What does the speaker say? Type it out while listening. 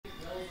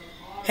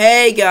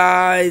Hey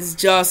guys,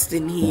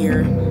 Justin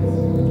here.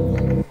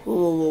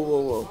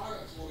 Whoa.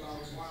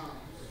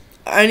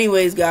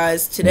 Anyways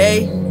guys,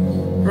 today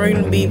we're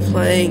going to be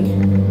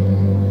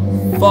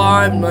playing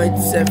Five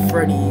Nights at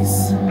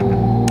Freddy's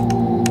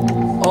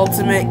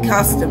Ultimate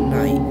Custom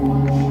Night.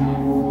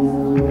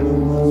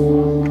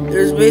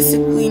 There's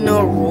basically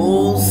no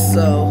rules,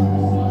 so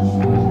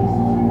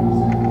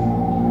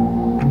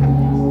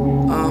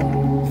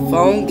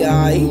phone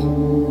guy.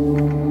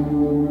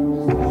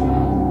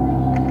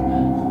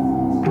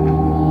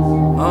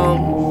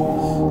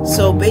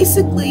 So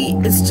basically,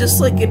 it's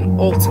just like an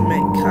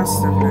ultimate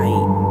custom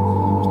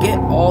night. You get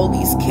all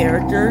these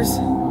characters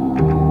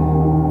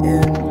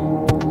and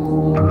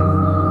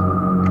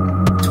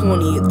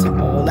 20 in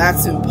all.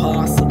 That's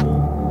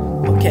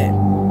impossible. Okay,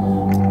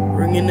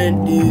 we're gonna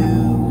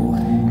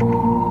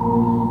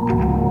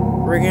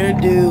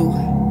do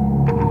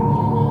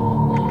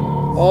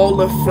all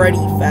the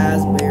Freddy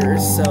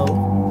Fazbears. So,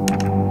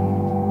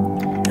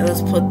 and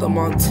let's put them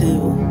on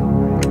 2.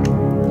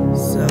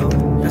 So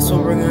that's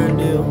what we're gonna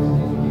do.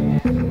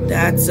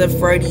 That's a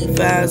Freddy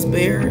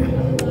Fazbear.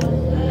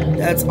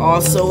 That's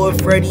also a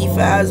Freddy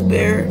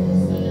Fazbear.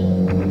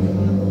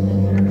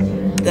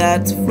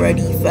 That's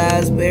Freddy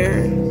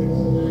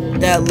Fazbear.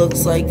 That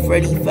looks like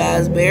Freddy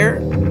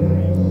Fazbear.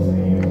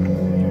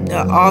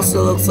 That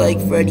also looks like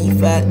Freddy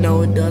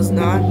No, it does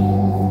not.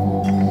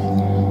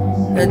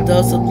 That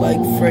does look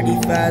like Freddy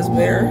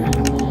Fazbear.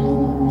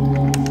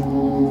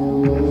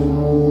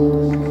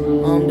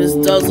 This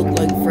does look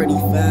like Freddy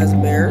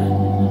Fazbear.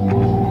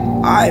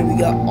 Alright, we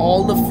got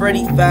all the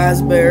Freddy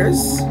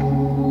Fazbears.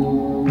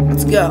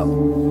 Let's go.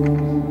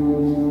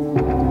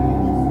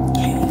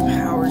 Okay,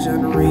 power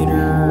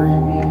generator.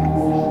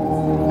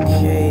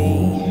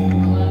 Okay,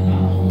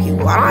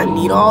 why do I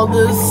need all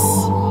this?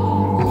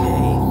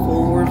 Okay,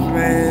 forward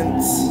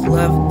vents,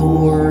 left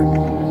door,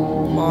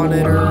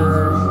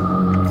 monitor,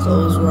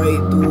 close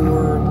right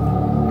door,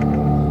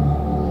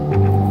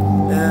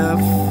 F,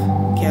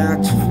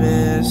 catch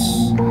fish.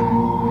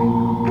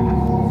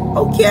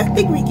 Okay, I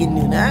think we can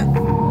do that.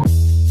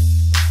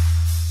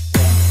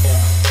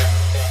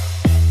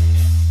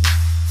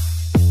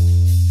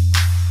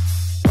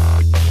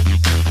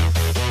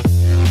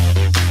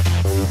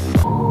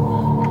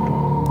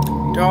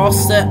 They're all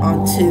set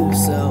on 2,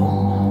 so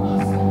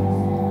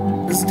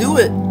let's do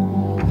it.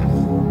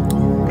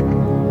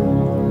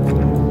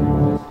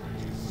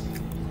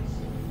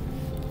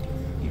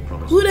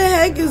 Who the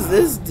heck is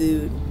this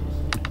dude?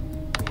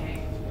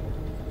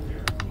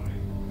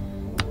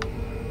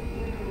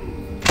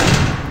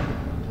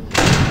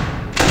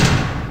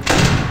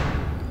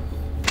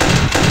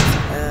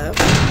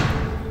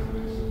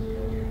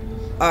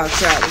 Oh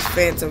crap, it's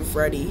Phantom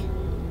Freddy.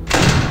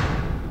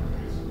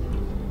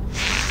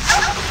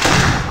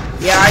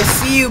 Yeah, I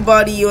see you,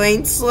 buddy. You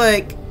ain't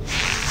slick.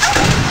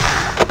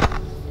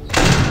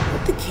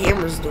 What the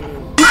camera's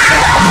doing?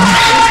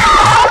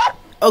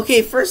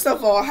 Okay, first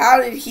of all, how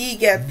did he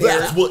get there?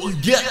 That's what you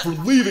get for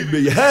leaving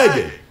me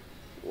hanging.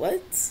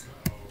 What?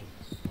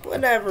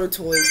 Whatever,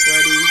 Toy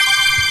Freddy.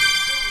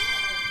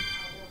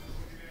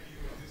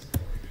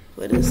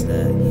 What is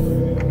that?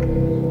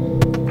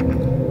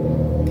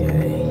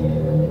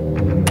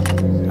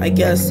 I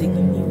guess you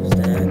can use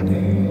that.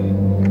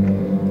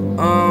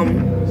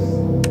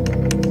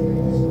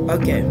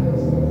 Okay.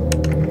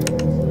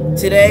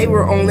 Today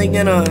we're only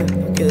gonna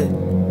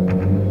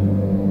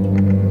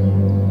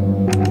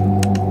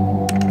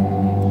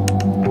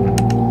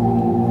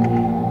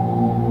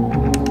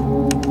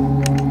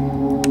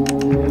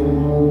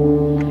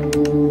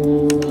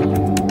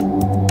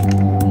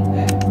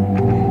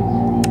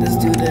let's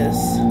do this.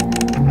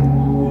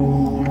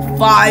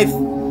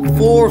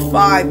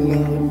 5-4-5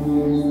 mode.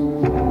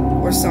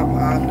 Or something,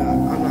 I'm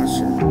not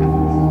sure.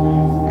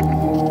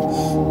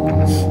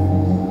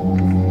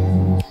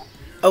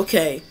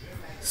 Okay,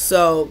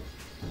 so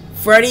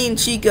Freddy and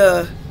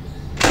Chica,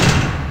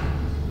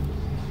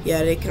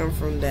 yeah, they come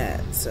from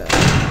that, so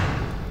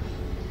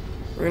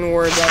we're gonna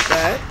worry about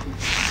that.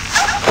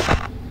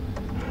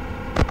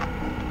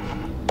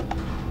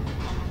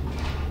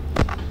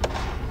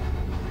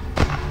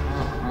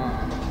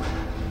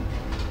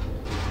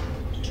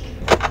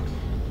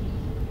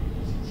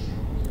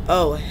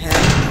 Oh heck.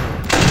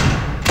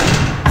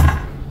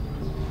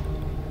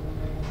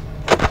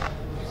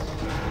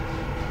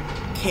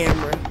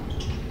 Camera.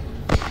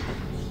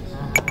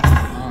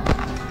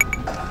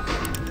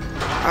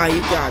 Ah, you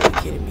gotta be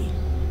kidding me.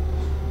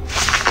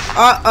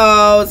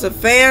 Uh-oh, it's a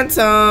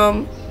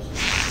phantom.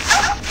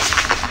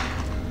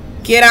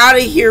 Get out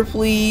of here,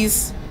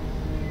 please.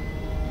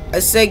 I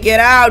said get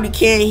out, you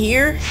can't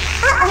hear?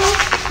 Uh-oh,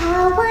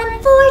 how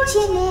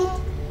unfortunate.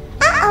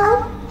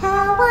 Uh-oh,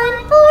 how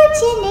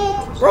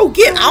unfortunate. Bro,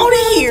 get out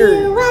of here.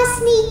 Do a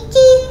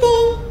sneaky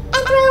thing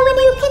and throw a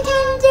new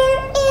contender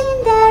in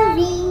the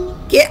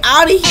ring. Get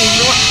out of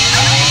here.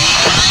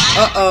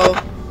 Uh-oh.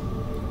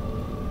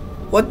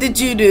 What did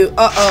you do?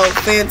 Uh-oh,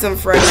 Phantom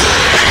Freddy.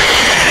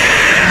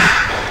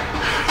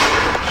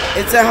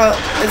 It's a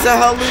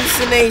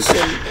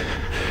hallucination.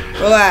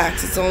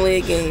 Relax, it's only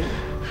a game.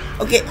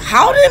 Okay,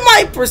 how did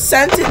my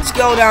percentage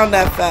go down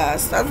that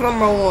fast? That's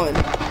number one.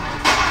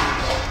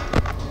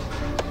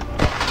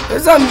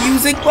 There's a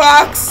music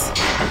box.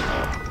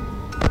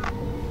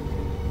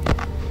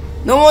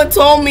 No one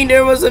told me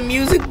there was a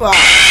music box.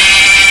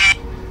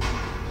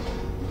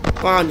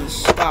 Bonnie,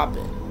 stop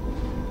it.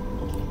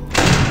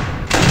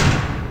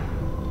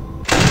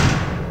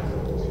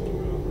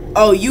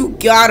 Oh, you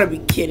gotta be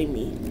kidding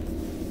me.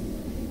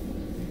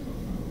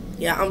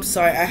 Yeah, I'm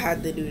sorry, I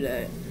had to do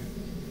that.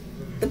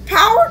 The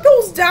power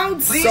goes down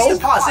Please so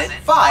deposit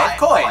 5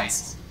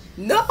 coins.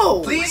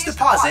 No. Please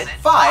deposit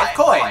 5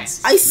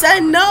 coins. I said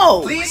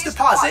no. Please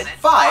deposit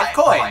 5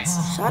 coins.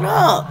 Shut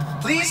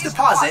up. Please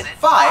deposit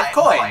 5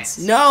 coins.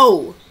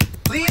 No.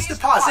 Please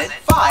deposit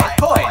 5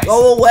 coins.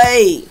 Go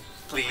away.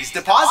 Please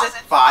deposit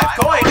 5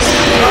 coins.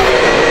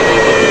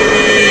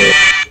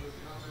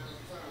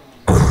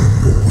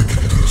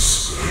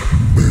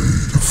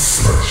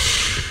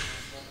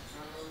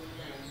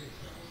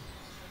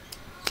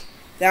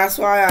 That's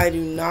why I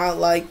do not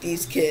like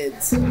these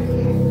kids.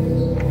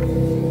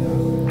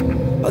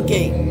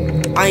 Okay,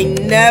 I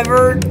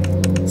never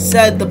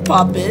said the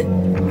puppet.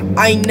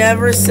 I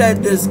never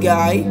said this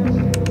guy,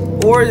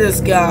 or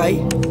this guy,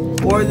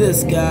 or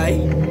this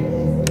guy,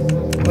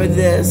 or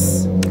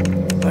this,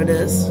 or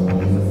this.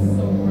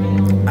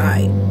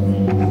 Alright.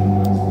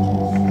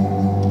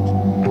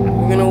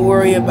 We're gonna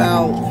worry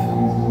about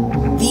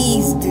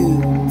these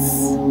dudes.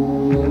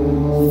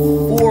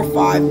 4 or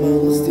 5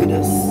 more. Let's do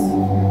this.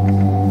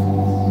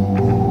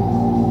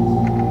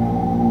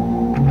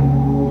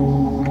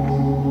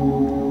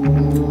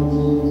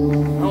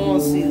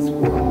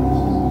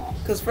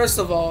 Because first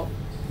of all,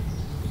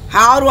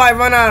 how do I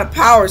run out of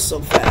power so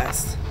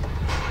fast?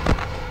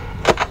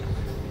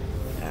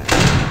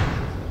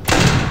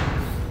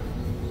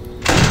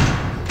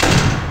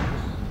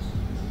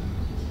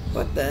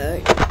 What the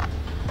heck?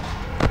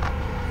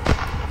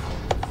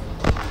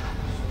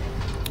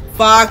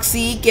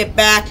 Foxy, get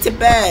back to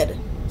bed.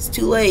 It's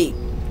too late.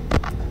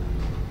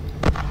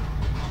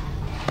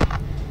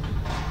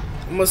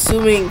 I'm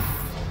assuming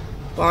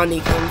Bonnie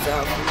comes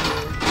out from here.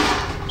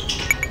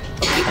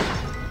 Okay.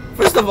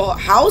 First of all,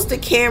 how's the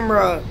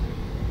camera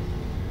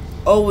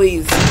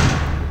always...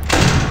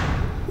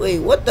 Wait,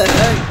 what the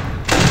heck?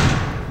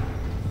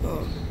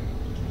 Oh.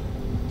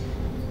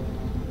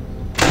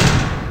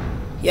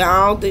 Yeah,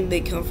 I don't think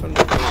they come from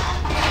the...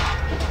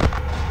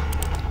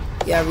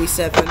 Yeah,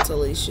 reset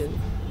ventilation.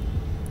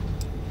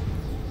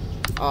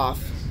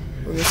 Off.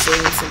 We're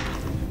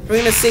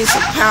gonna save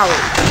some power.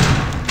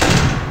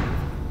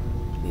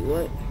 Wait,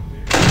 what?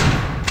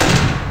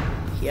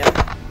 Yeah.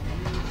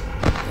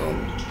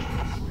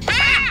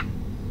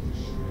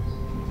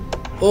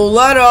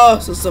 Hola,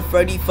 so it's a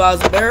Freddy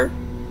Fazbear.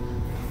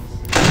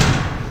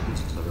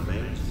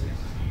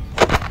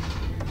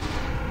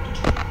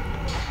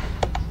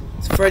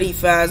 It's Freddy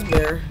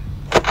Fazbear.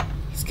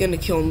 He's gonna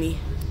kill me.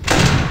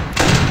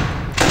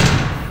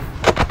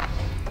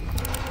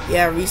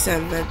 Yeah,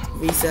 reset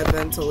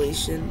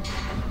ventilation.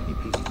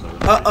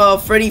 Uh-oh,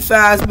 Freddy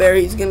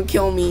Fazbear, he's gonna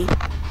kill me.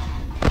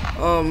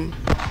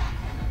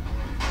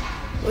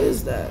 What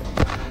is that?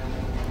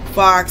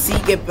 Foxy,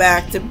 get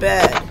back to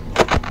bed.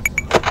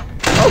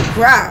 Oh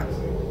crap.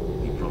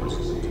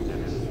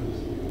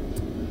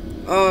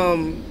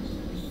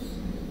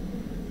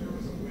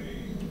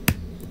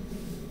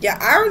 Yeah,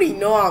 I already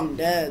know I'm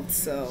dead,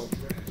 so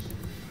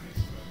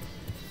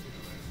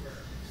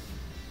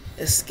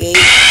escape.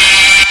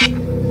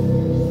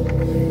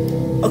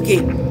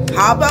 Okay,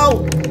 how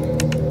about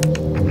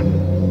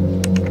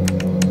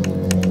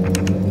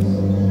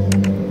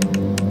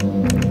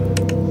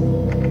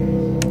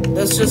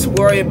let's just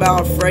worry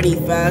about Freddy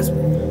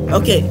Fazbear.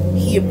 Okay,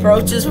 he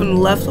approaches from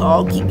the left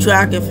hall. Keep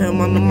track of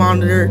him on the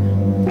monitor.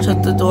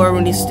 Shut the door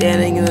when he's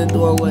standing in the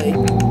doorway.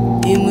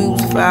 He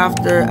moves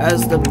faster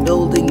as the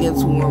building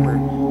gets warmer.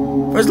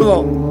 First of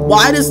all,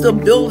 why does the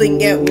building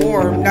get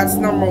warm? That's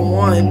number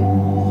one.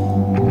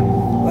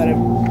 Whatever.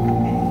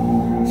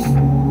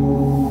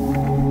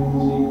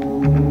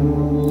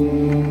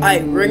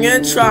 Alright, we're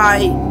gonna try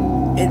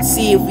and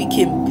see if we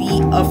can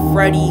beat a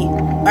Freddy,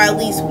 or at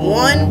least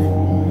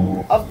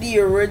one of the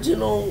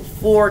original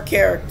 4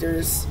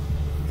 characters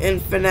in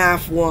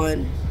FNAF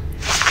 1.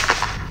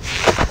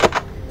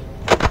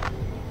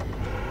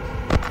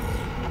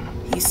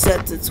 He's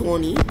set to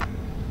 20.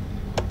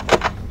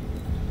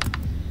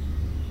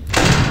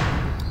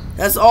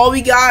 That's all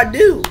we gotta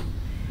do.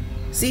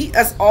 See,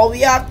 that's all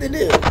we have to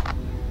do.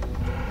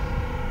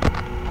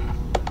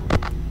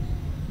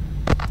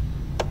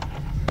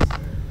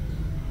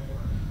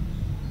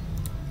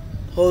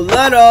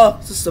 Hola,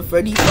 this is the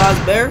Freddy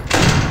Fazbear.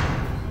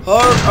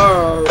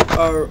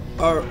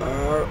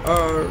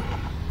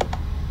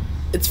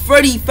 It's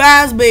Freddy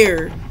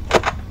Fazbear.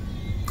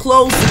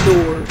 Close the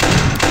door.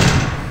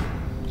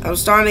 I'm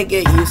starting to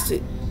get used to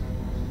it.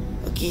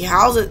 Okay,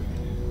 how's it?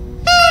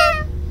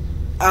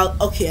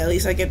 Okay, at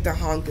least I get to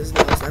honk his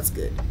nose. That's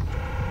good.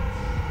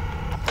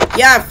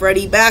 Yeah,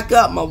 Freddy, back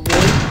up, my boy.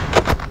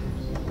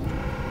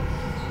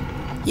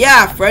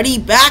 Yeah, Freddy,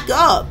 back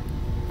up.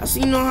 I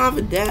see you don't have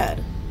a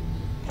dad.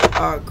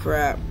 Oh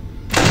crap.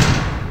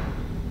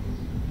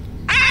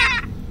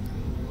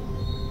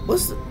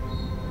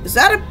 Is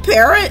that a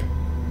parrot?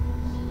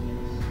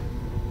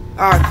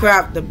 Oh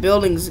crap, the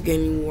building's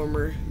getting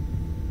warmer.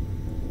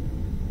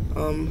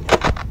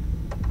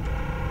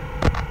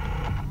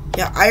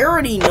 Yeah, I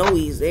already know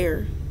he's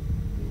there.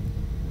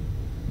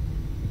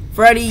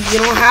 Freddy, you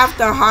don't have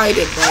to hide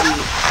it,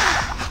 buddy.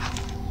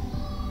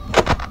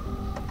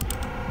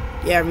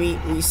 Yeah,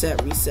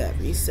 reset.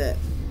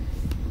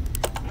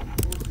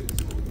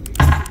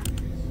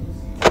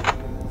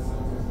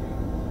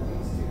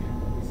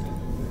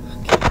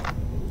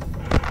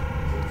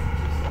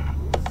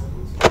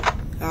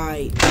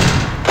 Alright.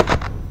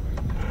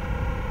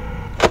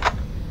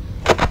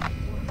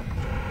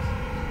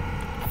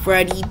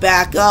 Freddy,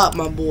 back up,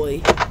 my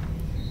boy.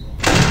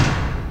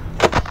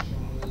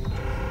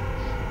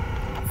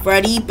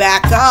 Freddy,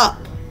 back up.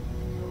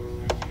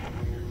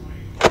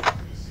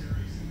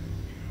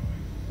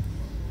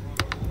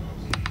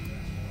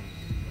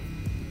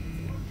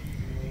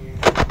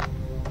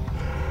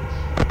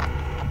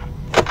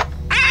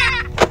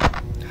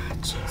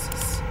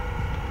 Jesus.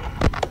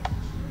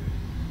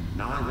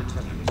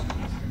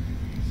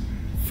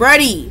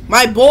 Freddy,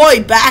 my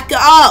boy, back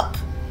up.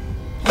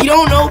 You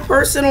don't know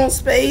personal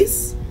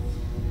space?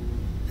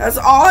 That's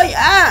all I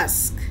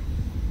ask.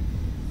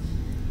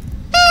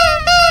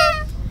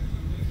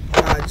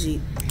 Ah,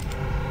 gee.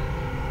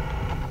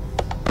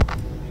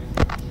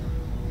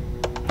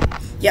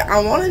 Yeah,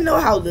 I want to know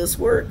how this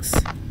works.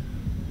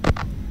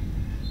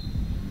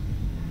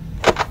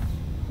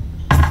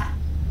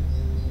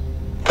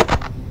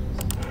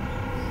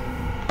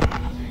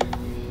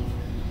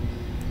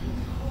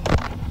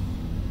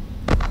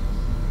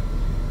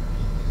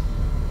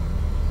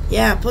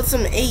 Yeah, put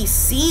some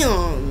AC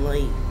on,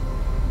 like.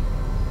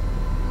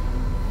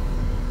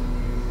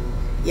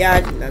 Yeah,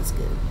 I think that's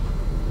good.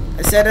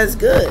 I said that's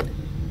good.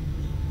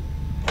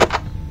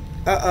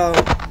 Uh-oh.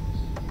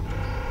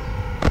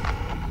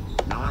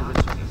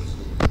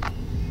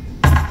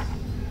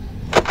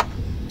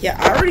 Yeah,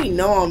 I already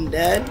know I'm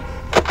dead.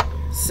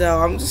 So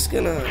I'm just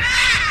gonna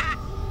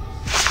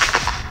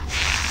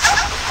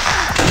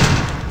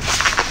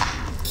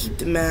keep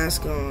the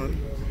mask on.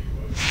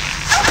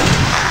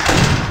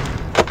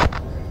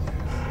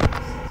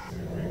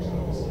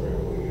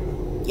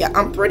 Yeah,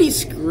 I'm pretty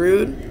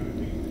screwed.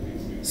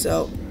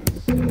 So,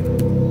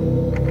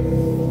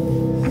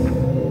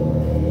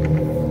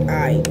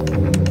 alright.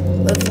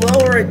 Let's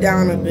lower it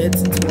down a bit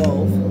to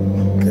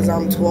 12. Because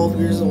I'm 12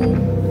 years old.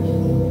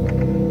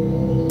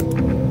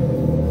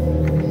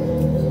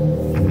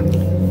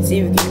 Let's see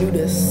if we can do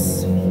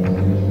this.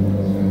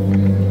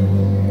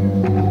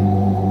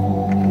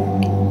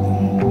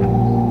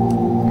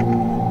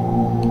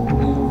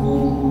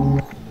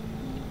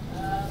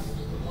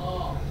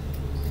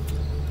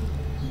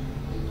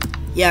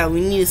 Yeah,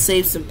 we need to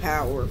save some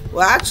power.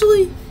 Well,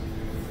 actually,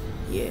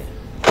 yeah.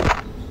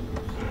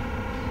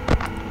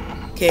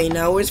 Okay,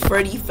 now where's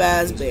Freddy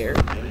Fazbear?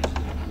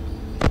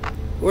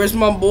 Where's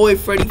my boy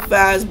Freddy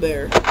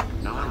Fazbear?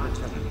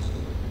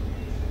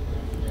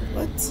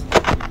 What?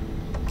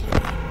 Okay.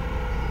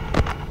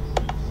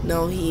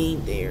 No, he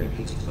ain't there.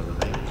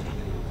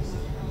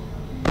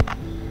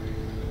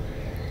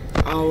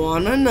 I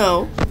wanna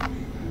know.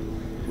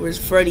 Where's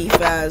Freddy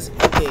Faz?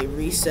 Okay,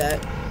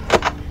 reset.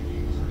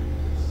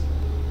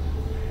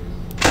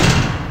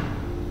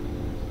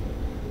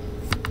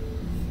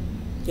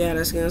 Yeah,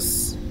 that's gonna.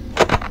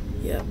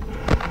 Yep.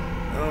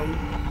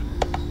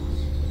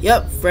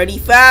 Yep. Freddy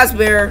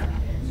Fazbear,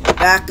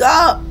 back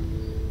up.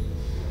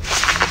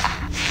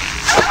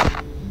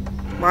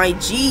 My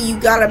G, you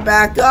gotta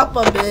back up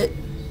a bit.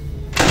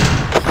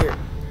 Here.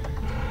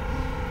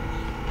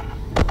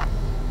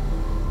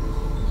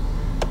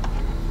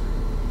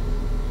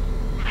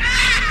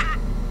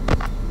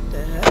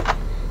 The heck?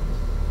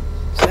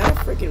 Is that a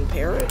freaking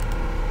parrot?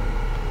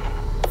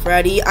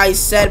 Freddy, I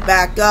said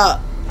back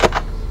up.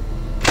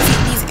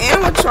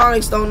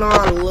 Animatronics don't know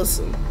how to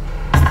listen.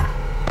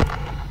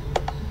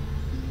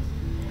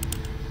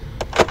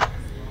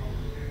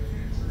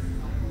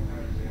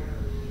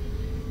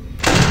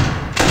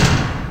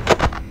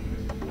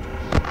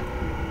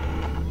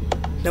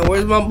 Now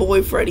where's my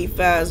boy Freddy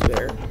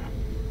Fazbear?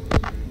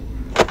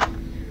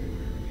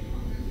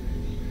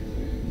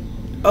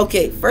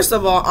 Okay, first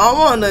of all, I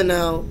want to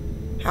know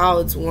how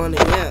it's 1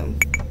 a.m.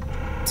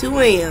 2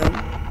 a.m.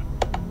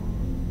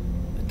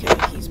 Okay,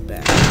 he's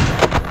back.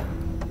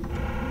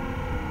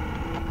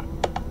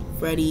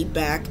 Freddy,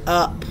 back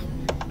up.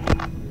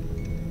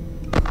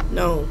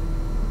 No.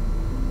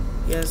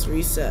 Yes,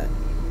 reset.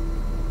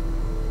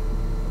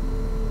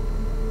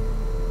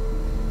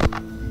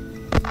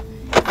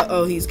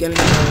 Uh-oh, he's getting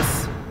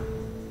close.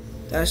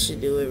 That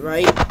should do it,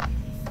 right?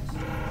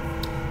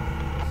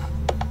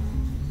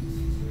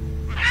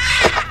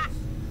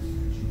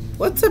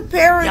 What's a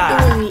parrot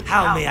doing?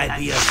 How may I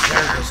be of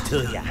service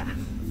to ya?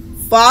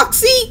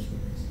 Foxy?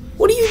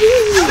 What are you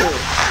doing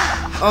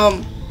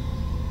here?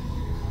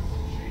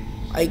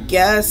 I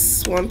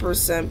guess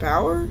 1%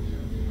 power?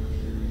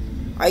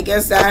 I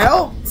guess that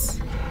helps.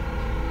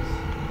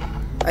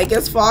 I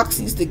guess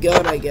Foxy's the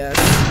goat, I guess.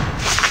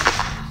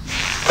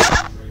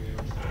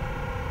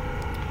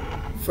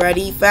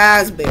 Freddy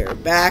Fazbear,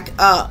 back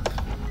up.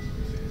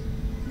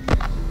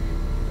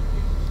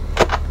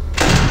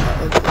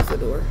 Close the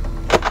door.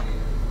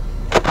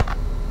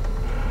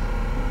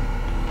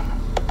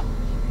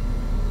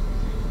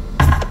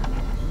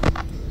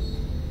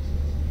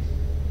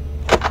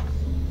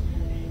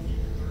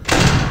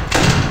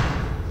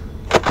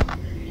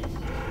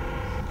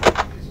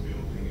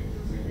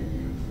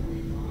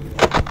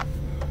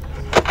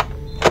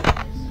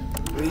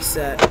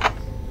 Reset.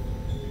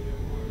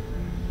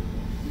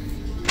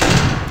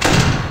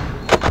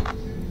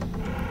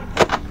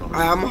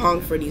 I'm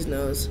honk Freddy's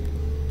nose.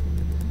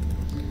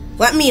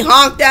 Let me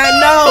honk that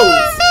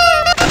nose!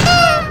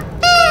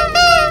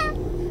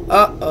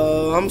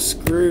 Uh-oh, I'm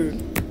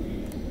screwed.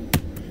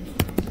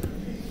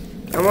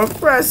 I'm gonna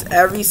press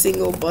every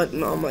single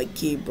button on my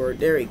keyboard.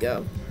 There we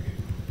go.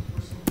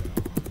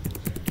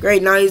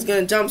 Great, now he's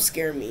gonna jump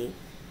scare me.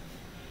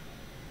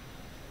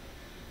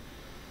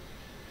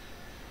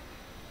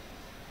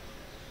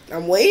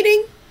 I'm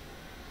waiting.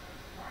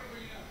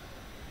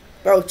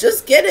 Bro,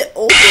 just get it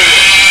open.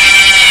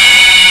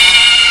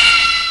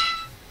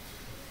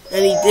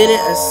 And he did it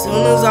as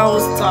soon as I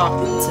was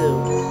talking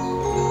to.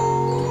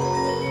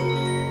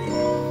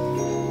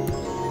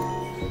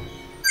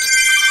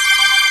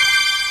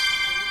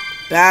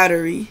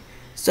 Battery.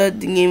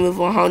 Start the game with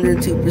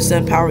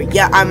 102% power.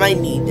 Yeah, I might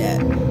need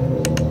that.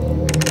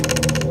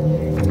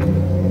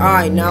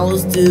 Alright, now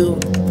let's do...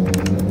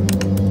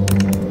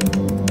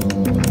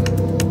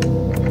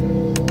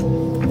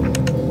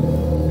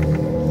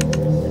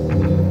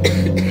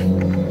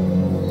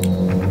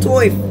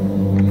 Toy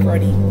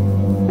Freddy.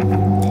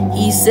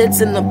 He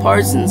sits in the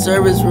parts and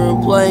service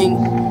room playing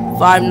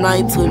Five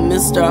Nights with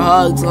Mr.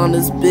 Hugs on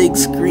his big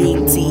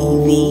screen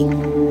TV.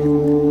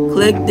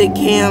 Click the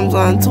cams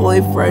on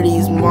Toy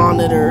Freddy's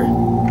monitor.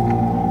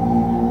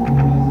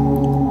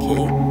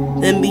 Okay.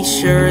 Then be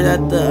sure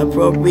that the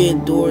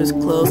appropriate door is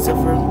closed to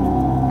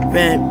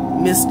prevent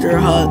Mr.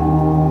 Hug.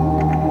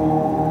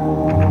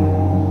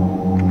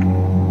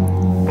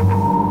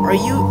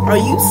 Are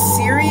you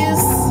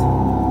serious?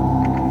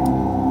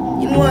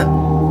 You know what?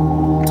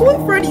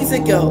 Toy Freddy's a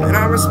go, and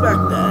I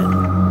respect that.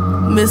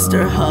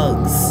 Mr.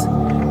 Hugs.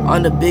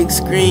 On the big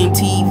screen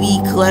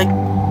TV, click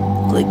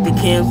the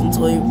cams and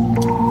Toy.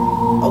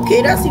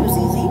 Okay, that seems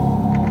easy.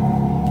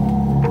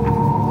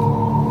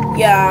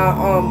 Yeah,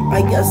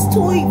 I guess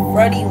Toy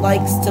Freddy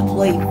likes to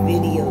play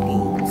video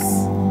games.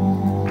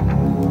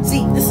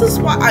 See, this is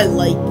why I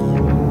like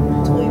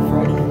you, Toy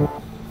Freddy.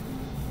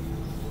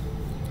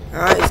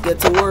 Alright, let's get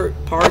to work.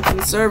 Parts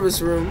and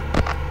service room.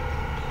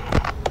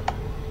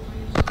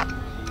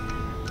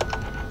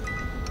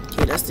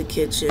 Okay, that's the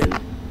kitchen.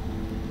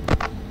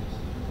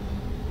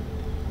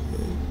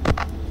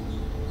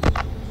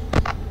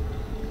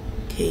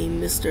 Okay,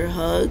 Mr.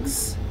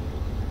 Hugs.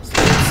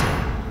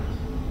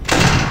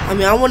 I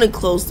mean, I want to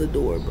close the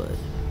door, but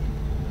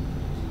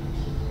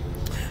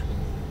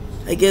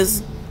I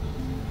guess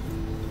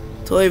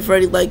Toy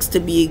Freddy likes to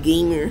be a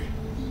gamer.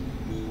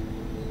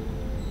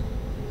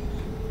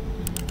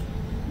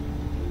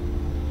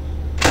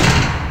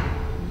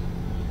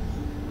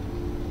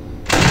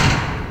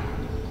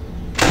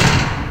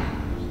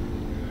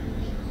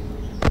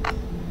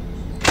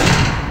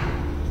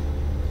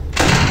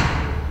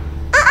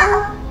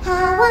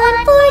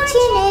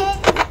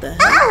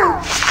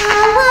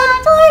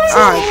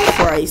 Oh,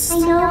 Christ. I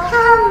know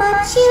how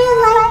much you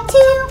like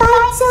to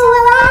fight, so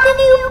we'll add a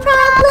new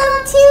problem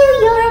to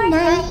your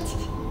night.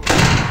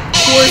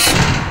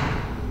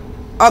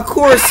 Of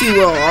course he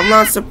will. I'm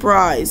not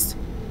surprised.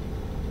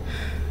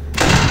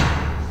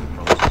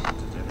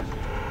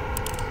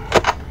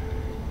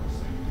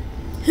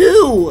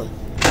 Who?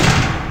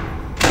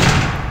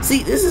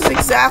 See, this is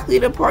exactly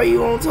the part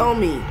you won't tell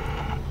me.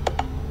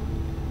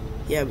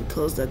 Yeah, we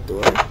closed that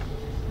door.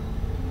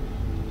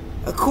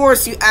 Of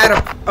course you add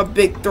a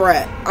big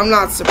threat. I'm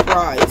not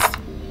surprised.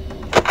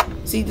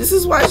 See, this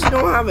is why she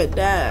don't have a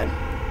dad.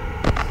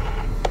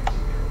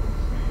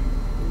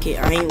 Okay,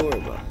 I ain't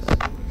worried about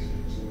that.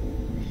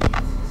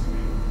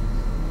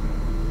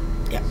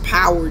 Yeah,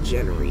 power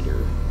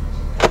generator.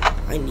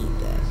 I need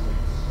that.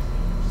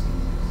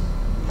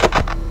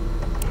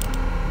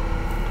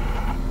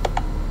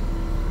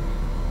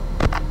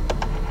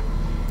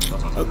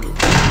 Okay.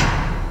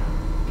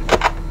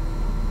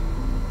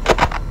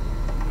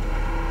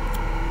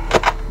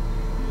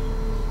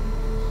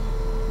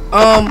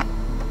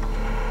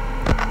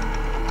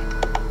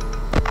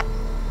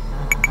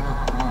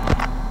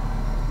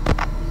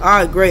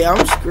 Alright, great.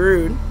 I'm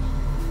screwed.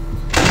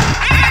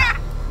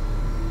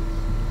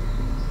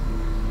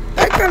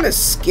 That kind of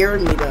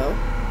scared me, though.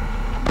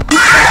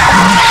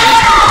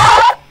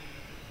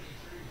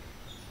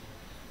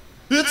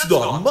 It's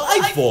not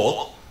my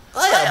fault.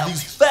 I have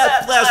these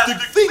fat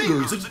plastic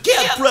fingers and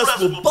can't press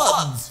the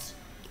buttons.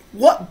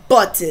 What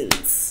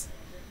buttons?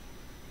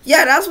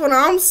 Yeah, that's what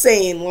I'm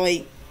saying.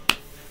 Like,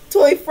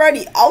 Toy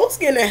Freddy, I was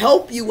gonna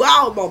help you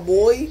out, my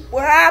boy.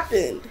 What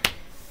happened?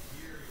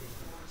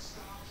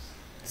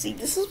 See,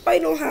 this is why I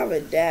don't have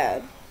a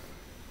dad.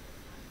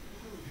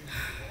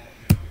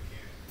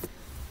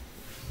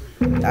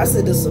 That's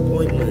a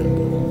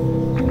disappointment.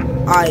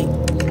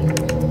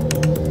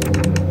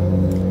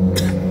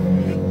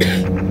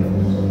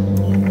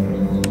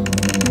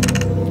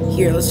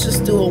 Here, let's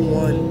just do a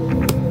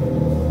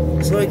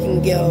 1. So it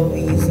can go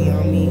easy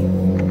on me.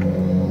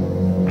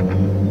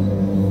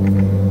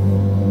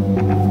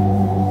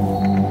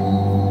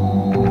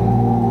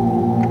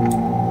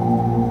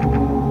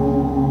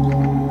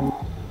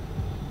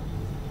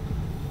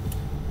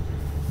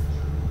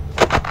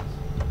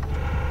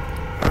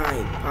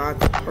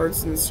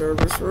 Parts in the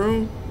service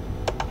room.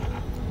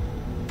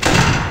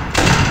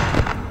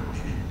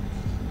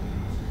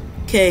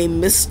 Okay,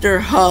 Mr.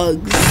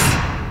 Hugs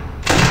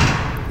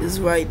is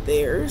right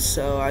there,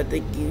 so I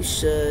think you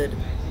should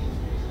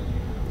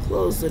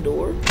close the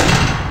door.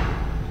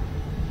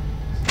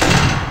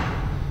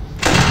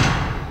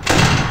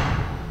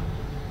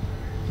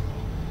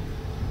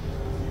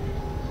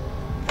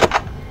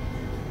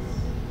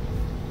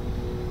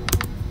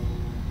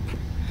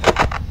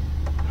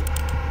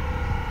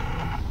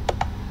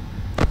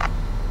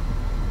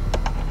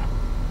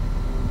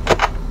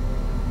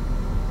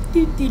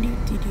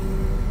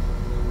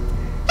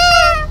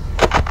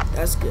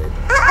 That's good.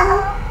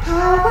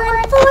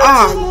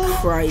 Oh,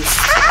 Christ.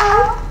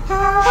 How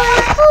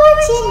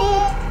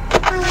unfortunate.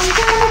 I'm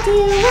gonna do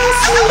a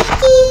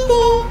sneaky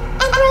thing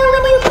and throw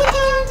a new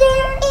contender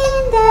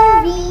in the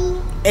ring.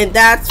 And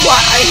that's why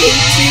I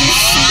hate you.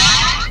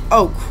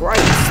 Oh,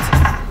 Christ.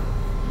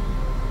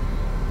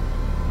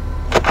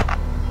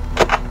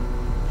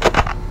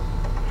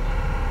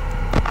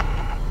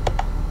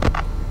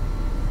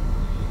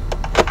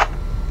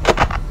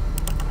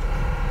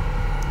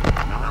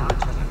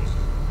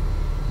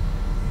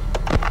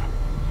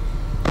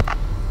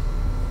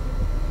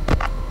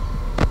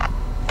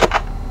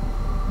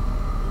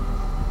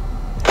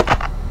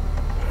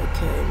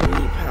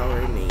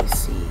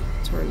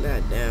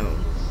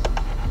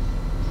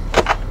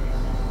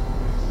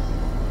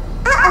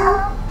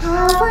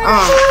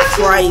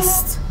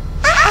 Christ.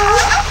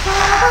 How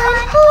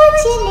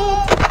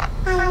unfortunate.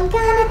 I'm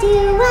gonna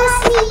do a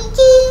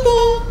sneaky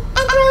thing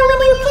and throw a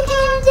new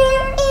contender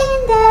in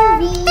the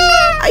ring.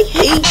 I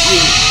hate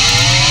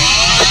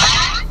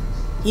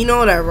you. You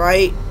know that,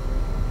 right?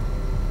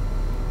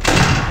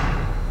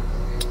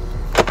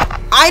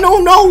 I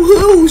don't know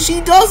who.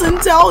 She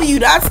doesn't tell you.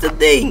 That's the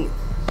thing.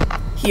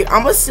 Here,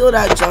 I'm gonna seal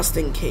that just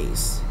in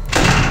case.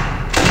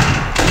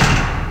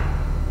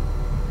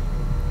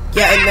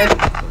 Yeah,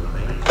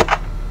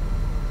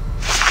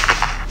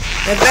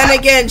 and then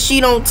again, she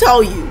don't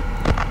tell you.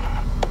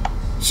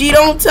 She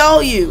don't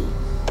tell you.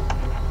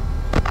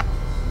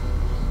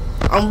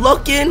 I'm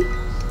looking.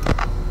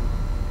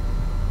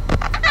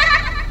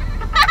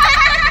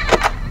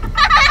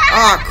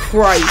 Ah,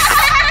 Christ.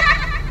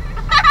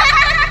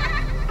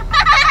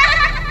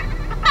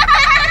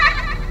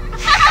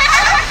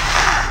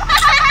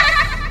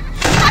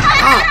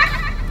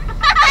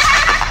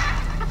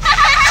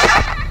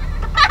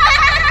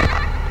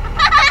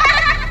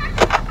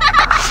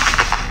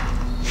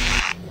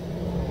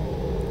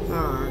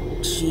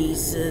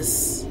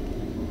 Jesus.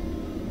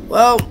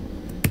 Well,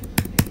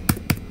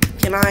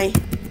 can I...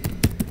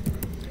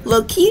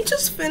 Look, can you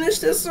just finish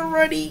this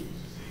already?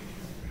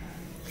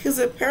 Because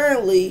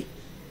apparently...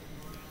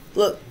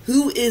 Look,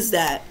 who is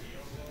that?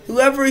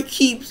 Whoever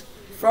keeps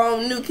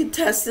throwing new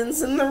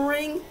contestants in the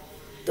ring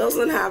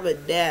doesn't have a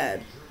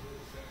dad.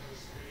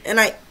 And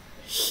I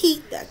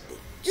hate that thing.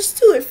 Just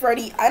do it,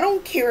 Freddy. I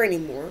don't care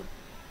anymore.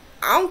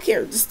 I don't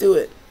care. Just do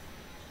it.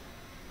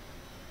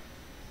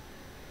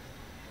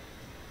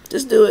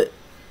 Just do it.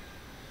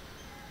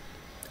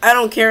 I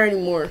don't care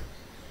anymore.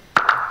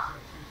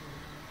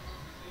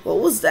 What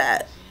was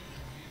that?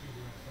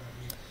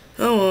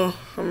 Oh well,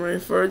 I'm ready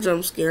for a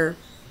jump scare.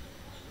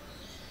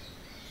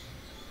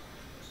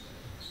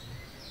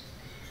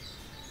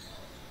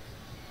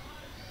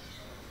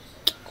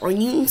 Are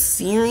you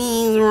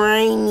serious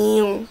right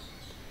now?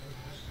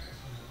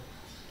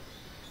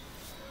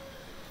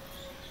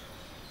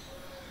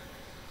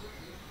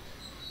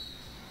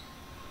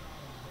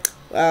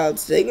 Wow,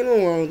 it's taking a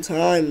long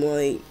time,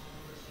 like...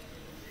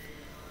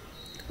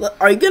 Look,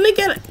 are you gonna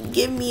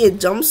give me a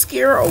jump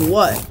scare or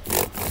what?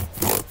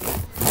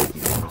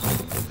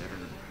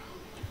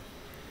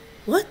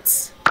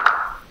 What?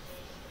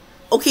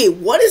 Okay,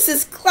 what is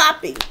this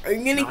clapping? Are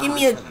you gonna give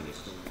me a...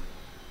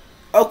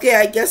 Okay,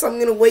 I guess I'm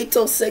gonna wait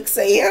till 6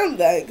 a.m.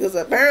 then, because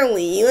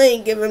apparently you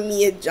ain't giving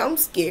me a jump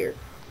scare.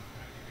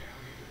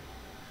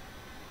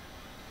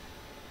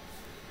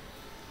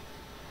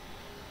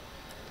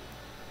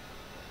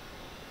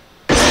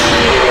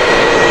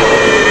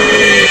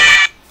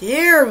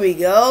 There we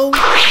go.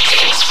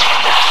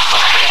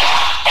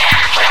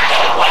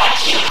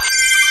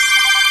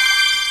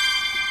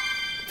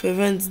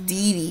 Prevents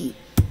Dee Dee.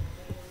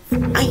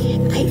 I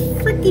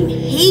freaking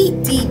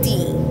hate Dee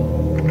Dee.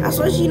 That's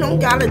why she don't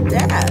got a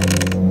dad.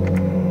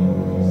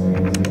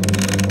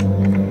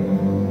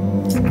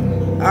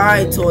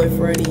 Alright, Toy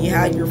Freddy, you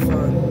had your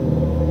fun.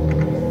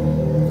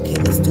 Okay,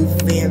 let's do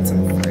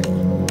Phantom Freddy.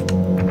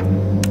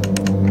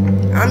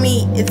 I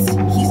mean, he's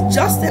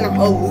just in a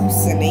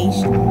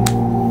hallucination.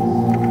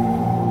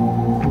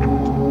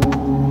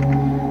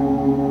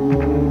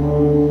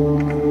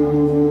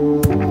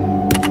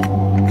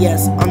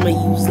 Yes, I'm gonna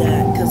use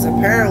that, because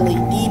apparently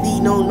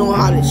DD don't know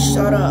how to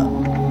shut up.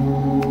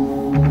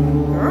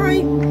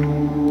 Alright,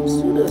 let's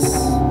do this.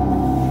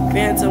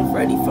 Phantom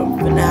Freddy from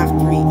FNAF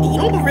 3. You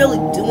don't really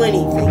do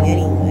anything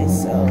anyway,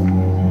 so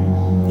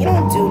you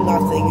don't do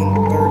nothing in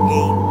the third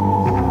game.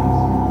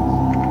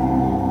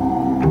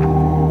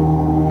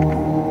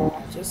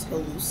 Just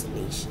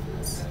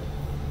hallucinations.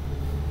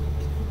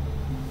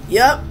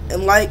 Yep,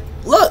 and like,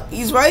 look,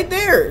 he's right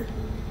there.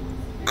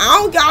 I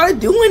don't gotta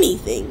do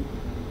anything.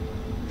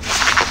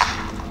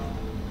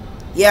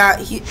 Yeah,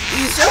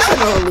 he's just an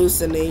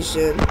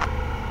hallucination.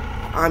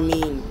 I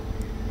mean,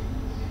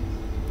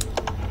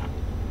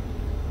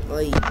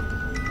 like,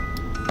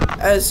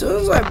 as soon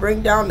as I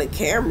bring down the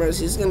cameras,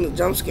 he's gonna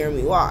jump scare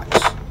me. Watch.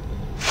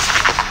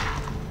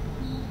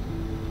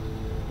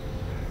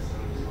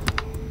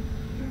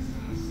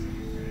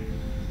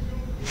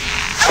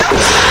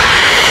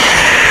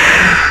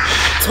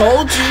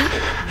 Told you.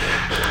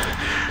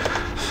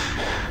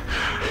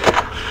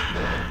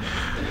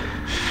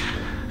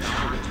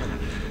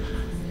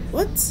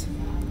 What?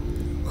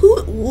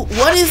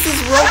 What is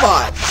this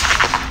robot?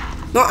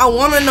 No, I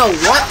want to know,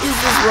 what is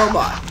this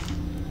robot?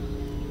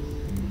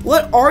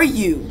 What are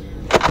you?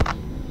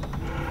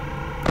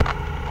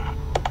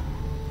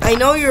 I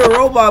know you're a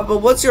robot, but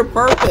what's your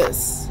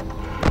purpose?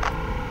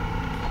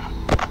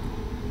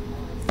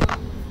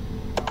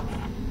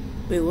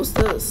 Wait, what's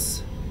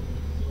this?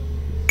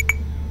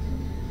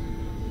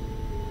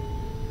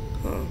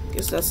 Huh,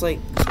 guess that's like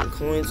some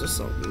coins or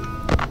something.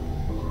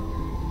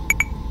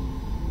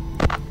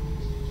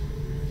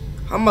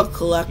 I'm gonna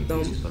collect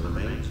them.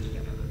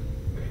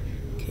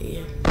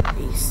 Okay,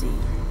 AC.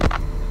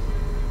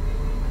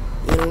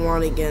 You don't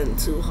want it getting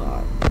too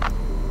hot.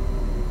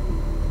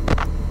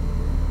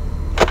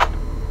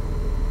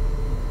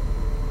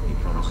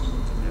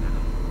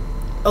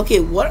 Okay,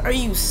 what are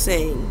you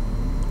saying?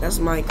 That's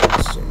my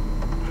question.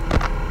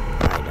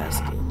 Alright,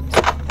 that's good.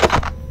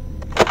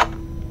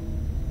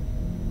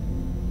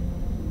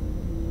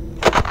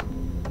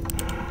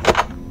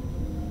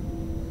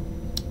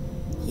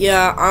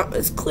 Yeah,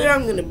 it's clear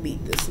I'm gonna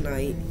beat this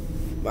night.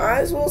 Might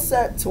as well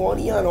set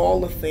 20 on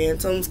all the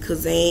Phantoms,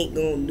 cause they ain't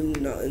gonna do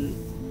nothing.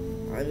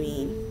 I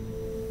mean,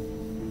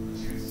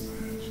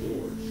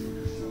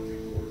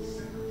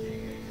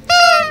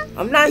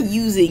 I'm not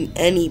using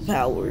any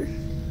power.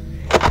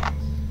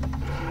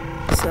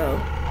 So,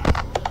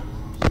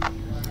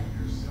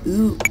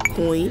 ooh,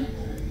 coin.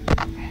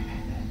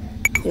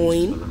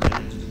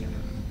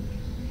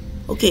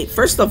 Okay,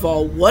 first of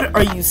all, what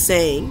are you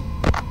saying?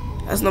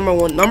 That's number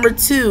one. Number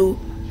two,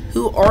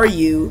 who are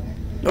you?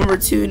 Number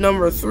two,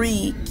 number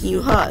three, can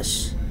you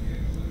hush?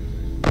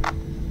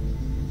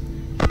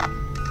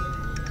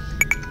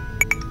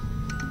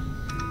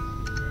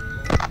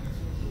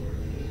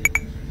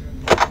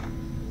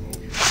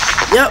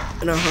 Yep,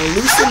 and a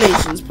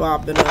hallucination's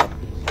popping up.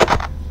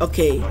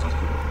 Okay.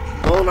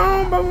 Hold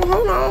on, Bubba,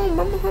 hold on,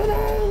 Bubba, hold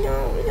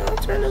on. We gotta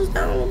turn this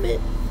down a little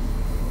bit.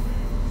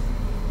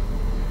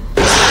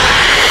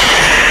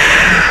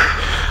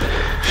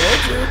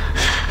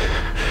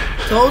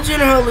 Told you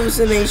the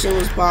hallucination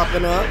was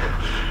popping up.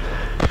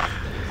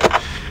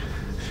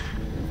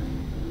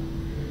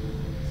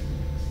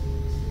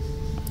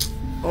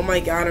 Oh my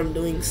god, I'm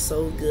doing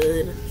so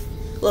good.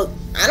 Look,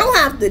 I don't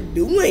have to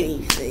do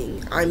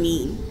anything. I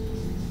mean,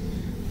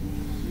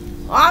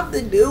 all I have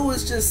to do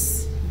is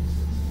just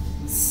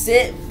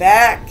sit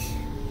back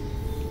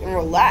and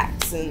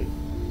relax and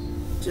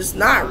just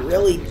not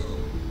really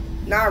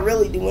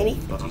do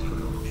anything.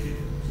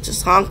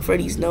 Just honk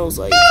Freddy's nose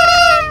like,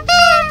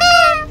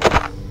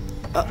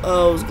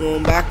 uh-oh, it's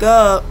going back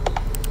up.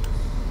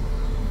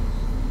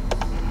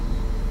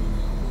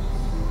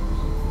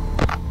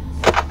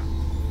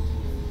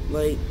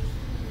 Like,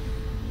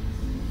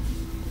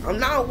 I'm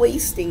not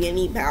wasting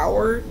any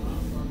power.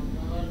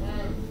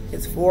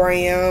 It's 4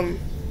 AM,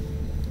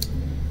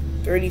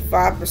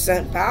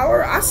 35%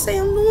 power. I say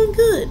I'm doing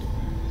good.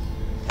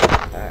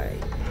 Alright.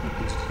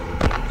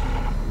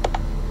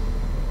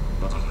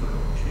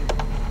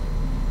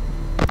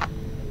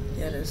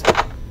 Yeah, that's good.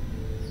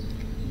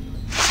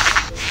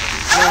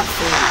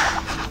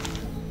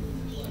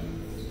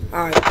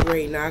 Alright,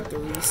 great. Now I have to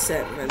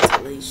reset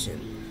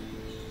ventilation.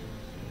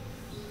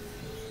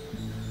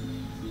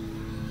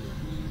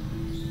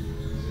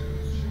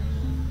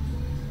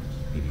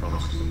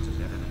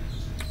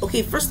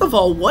 Okay, first of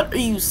all, what are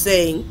you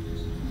saying?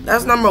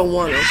 That's number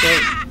one, okay?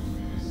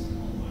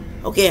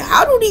 Okay,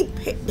 how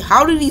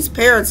do these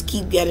parents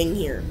keep getting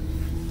here?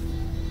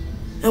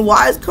 And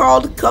why is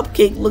Carl the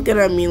Cupcake looking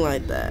at me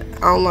like that? I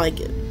don't like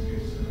it.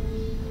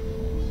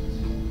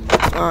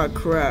 Ah,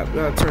 crap.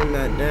 Gotta turn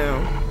that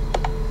down.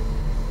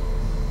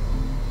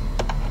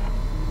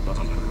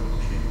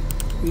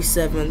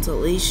 Reset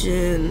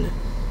ventilation.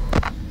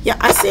 Yeah,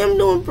 I see him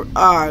doing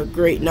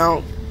great.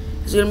 Now,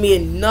 there's gonna be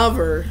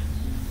another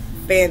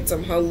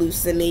phantom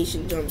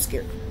hallucination jump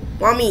scare.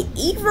 Well, I mean,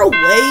 either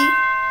way.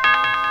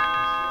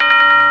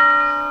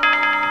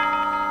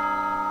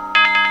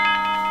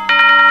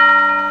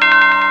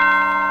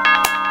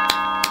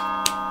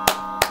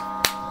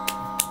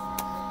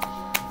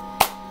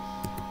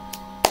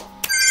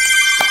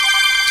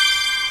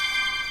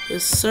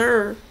 Yes,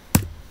 sir.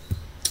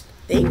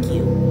 Thank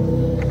you.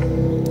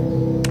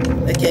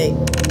 Okay,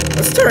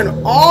 let's turn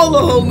all the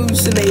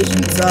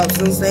hallucinations up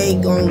since they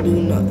ain't gonna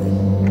do nothing.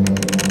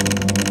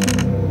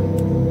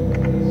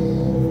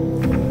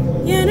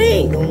 Yeah, they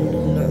ain't gonna do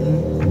nothing.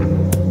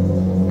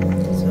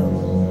 So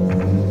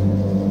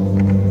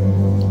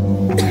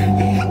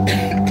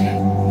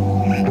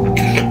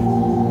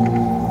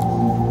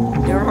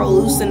they're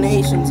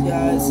hallucinations,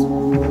 guys.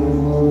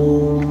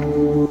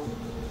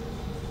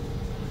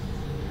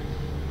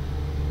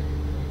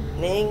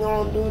 They ain't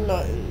gonna do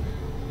nothing.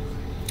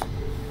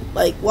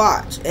 Like,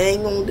 watch. It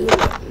ain't gonna do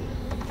nothing.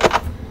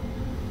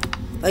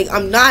 Like,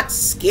 I'm not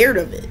scared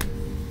of it.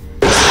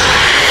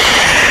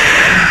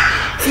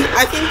 See,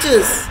 I can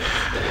just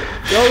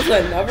go to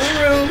another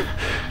room,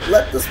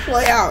 let this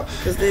play out,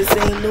 because this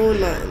ain't doing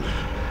nothing.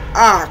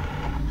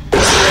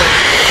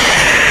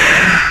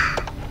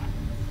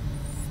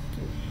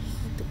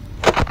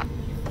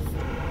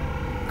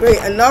 Great,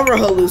 another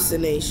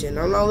hallucination.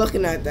 I'm not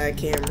looking at that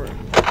camera.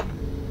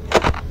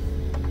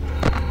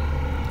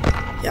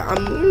 Yeah,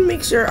 I'm gonna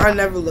make sure I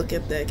never look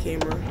at that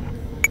camera.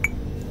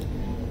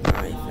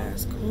 Alright,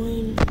 fast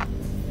coin.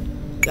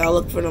 Gotta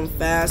look for them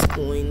fast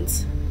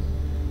coins.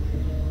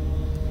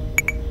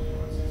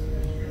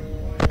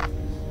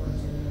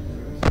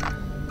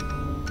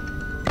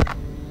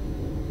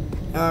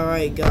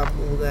 Alright, gotta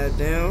pull that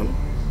down.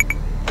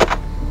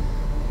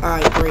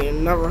 Alright, great.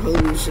 Another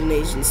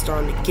hallucination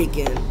starting to kick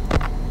in.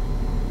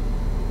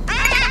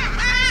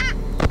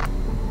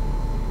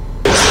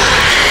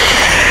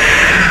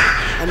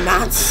 I'm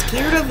not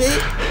scared of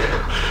it.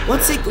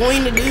 What's it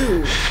going to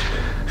do?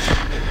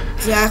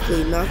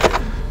 Exactly nothing.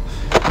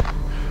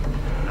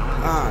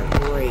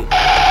 Great.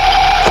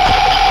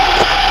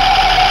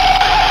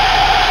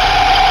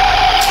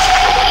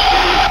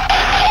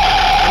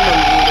 I'm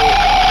gonna need it.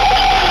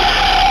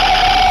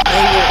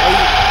 Mango, are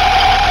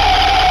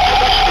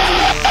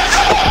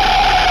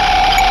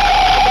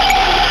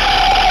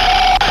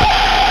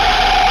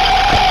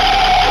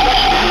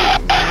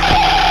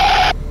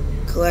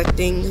you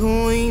collecting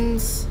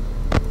coins?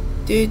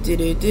 Do do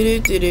do do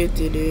do do do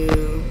do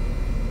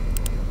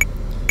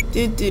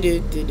do do do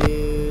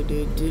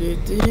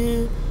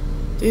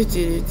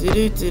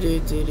do do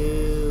do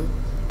do.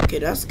 Okay,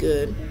 that's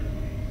good.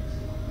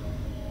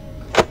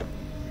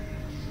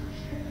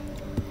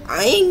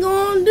 I ain't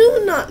gonna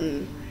do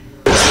nothing.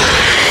 They're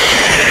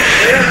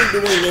not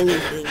doing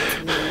anything to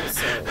me,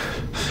 so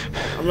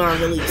I'm not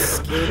really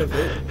scared of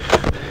it.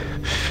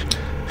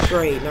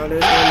 Great, now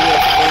there's gonna be a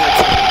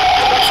phantom.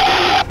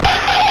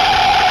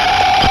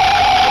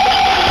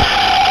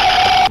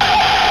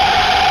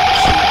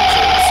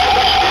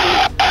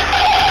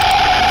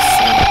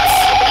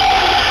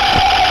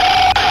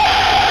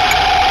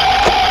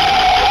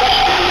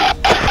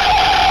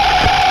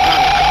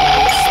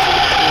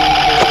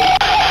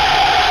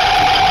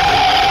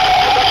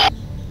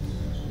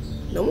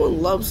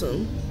 Loves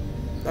him.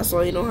 That's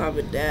why you don't have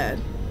a dad.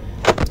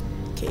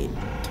 Okay,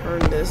 turn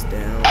this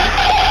down.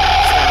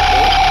 Stop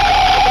it.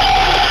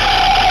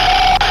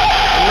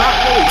 I'm not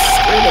really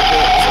scared of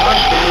it. It's not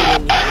doing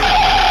anything.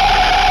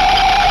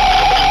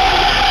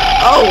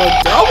 Oh, a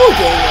double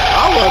game.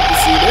 I'd love to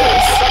see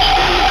this.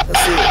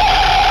 Let's see it.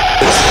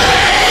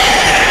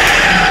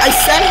 I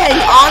said hang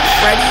on,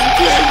 Freddy. You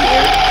can't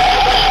hear.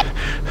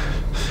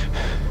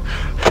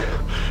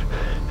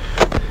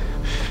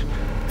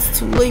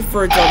 Too late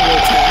for a double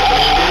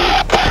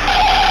attack.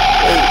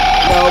 Wait,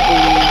 no,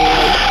 balloon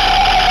boy.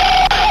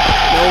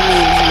 No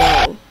means no.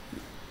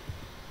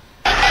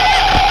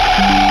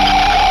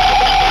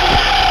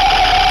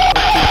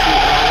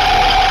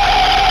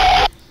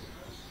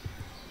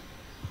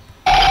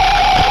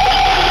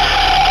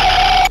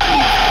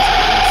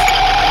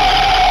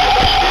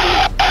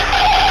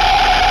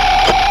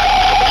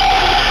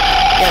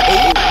 Yeah, they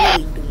ain't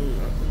really doing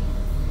nothing.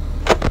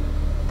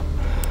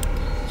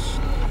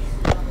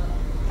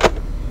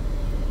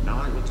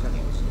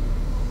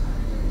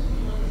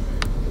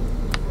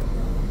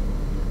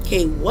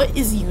 Okay, what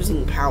is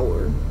using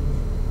power?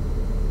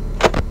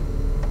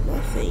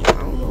 Nothing. I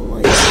don't know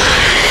what.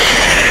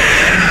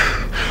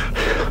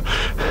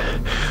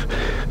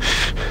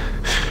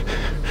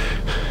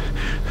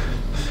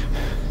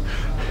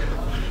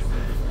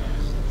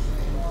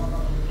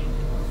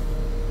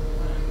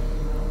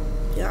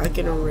 Yeah, I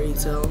can already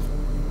tell.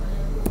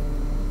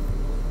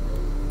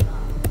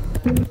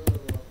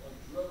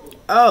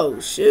 Oh,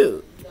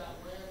 shoot.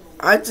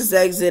 I just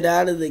exit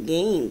out of the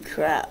game.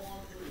 Crap.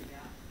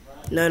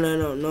 No.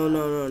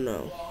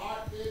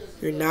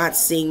 You're not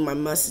seeing my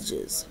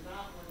messages.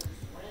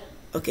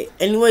 Okay,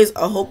 anyways,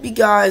 I hope you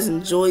guys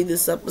enjoyed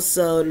this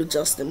episode of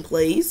Justin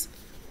Plays.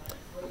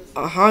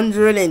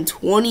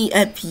 120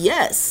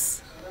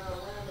 FPS.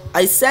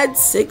 I said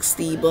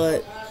 60,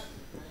 but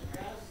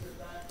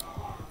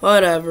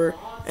whatever.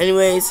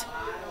 Anyways,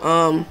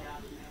 I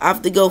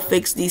have to go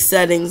fix these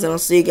settings, and I'll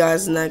see you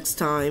guys next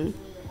time.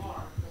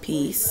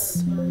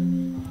 Peace.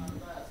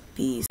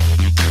 Peace.